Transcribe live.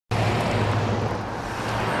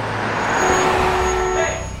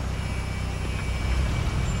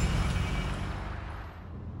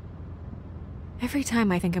Every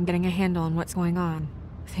time I think I'm getting a handle on what's going on,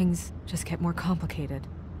 things just get more complicated.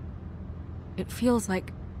 It feels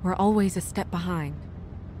like we're always a step behind.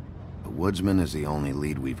 The woodsman is the only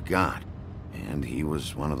lead we've got, and he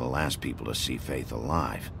was one of the last people to see Faith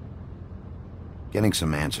alive. Getting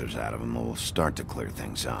some answers out of him will start to clear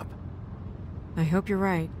things up. I hope you're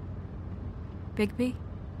right. Bigby,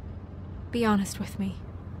 be honest with me.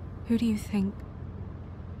 Who do you think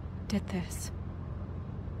did this?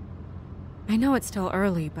 I know it's still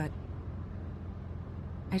early, but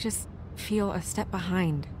I just feel a step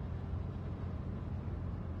behind.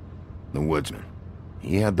 The woodsman.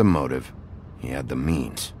 He had the motive. He had the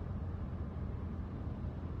means.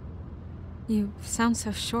 You sound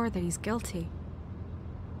so sure that he's guilty.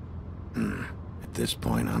 At this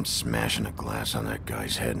point, I'm smashing a glass on that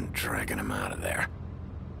guy's head and dragging him out of there.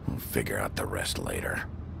 We'll figure out the rest later.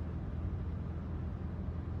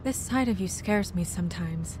 This side of you scares me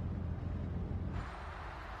sometimes.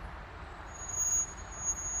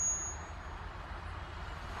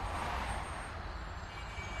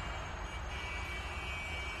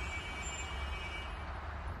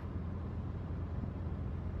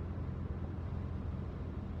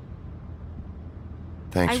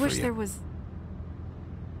 Thanks I for wish you. there was...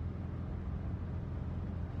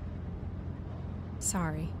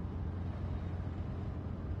 Sorry.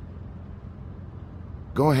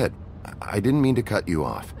 Go ahead. I didn't mean to cut you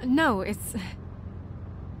off. No, It's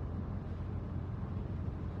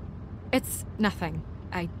nothing.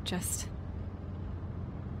 I just...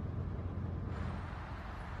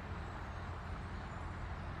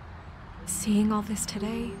 Seeing all this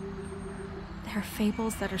today, there are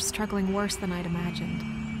fables that are struggling worse than I'd imagined.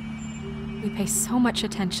 We pay so much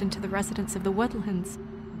attention to the residents of the woodlands.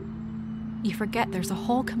 You forget there's a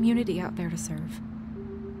whole community out there to serve.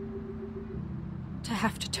 To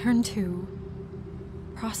have to turn to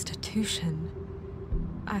prostitution.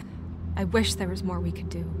 I wish there was more we could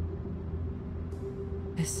do.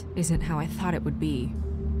 This isn't how I thought it would be.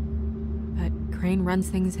 But Crane runs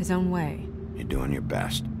things his own way. You're doing your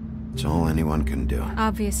best. It's all anyone can do.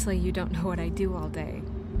 Obviously, you don't know what I do all day.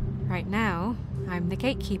 Right now, I'm the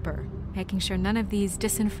gatekeeper, making sure none of these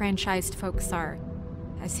disenfranchised folks are,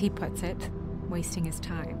 as he puts it, wasting his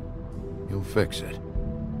time. You'll fix it.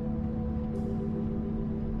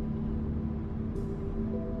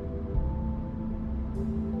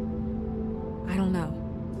 I don't know.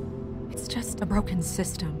 It's just a broken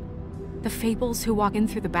system. The fables who walk in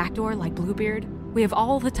through the back door like Bluebeard, we have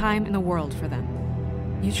all the time in the world for them.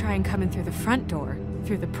 You try and come in through the front door,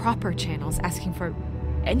 through the proper channels, asking for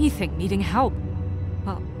anything, needing help.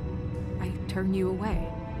 Well, I turn you away.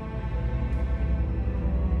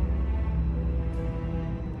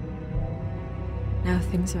 Now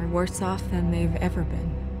things are worse off than they've ever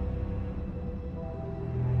been.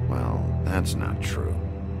 Well, that's not true.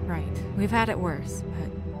 Right. We've had it worse,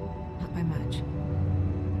 but not by much.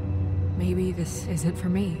 Maybe this isn't for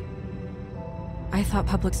me. I thought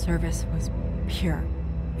public service was pure.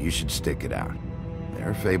 You should stick it out. There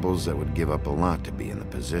are fables that would give up a lot to be in the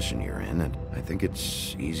position you're in, and I think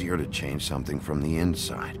it's easier to change something from the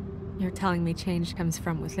inside. You're telling me change comes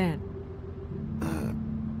from within.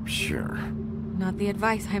 Sure. Not the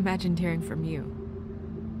advice I imagined hearing from you.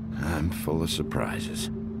 I'm full of surprises.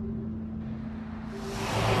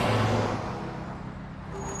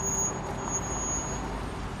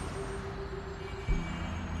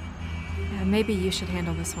 Yeah, maybe you should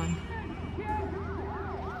handle this one.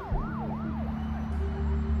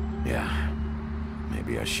 Yeah,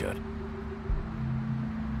 maybe I should.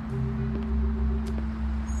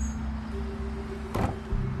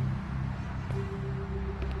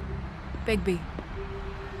 Bigby.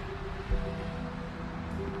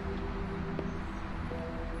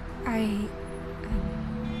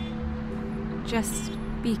 Just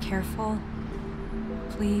be careful,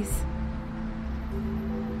 please.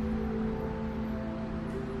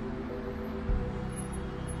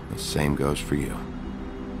 The same goes for you.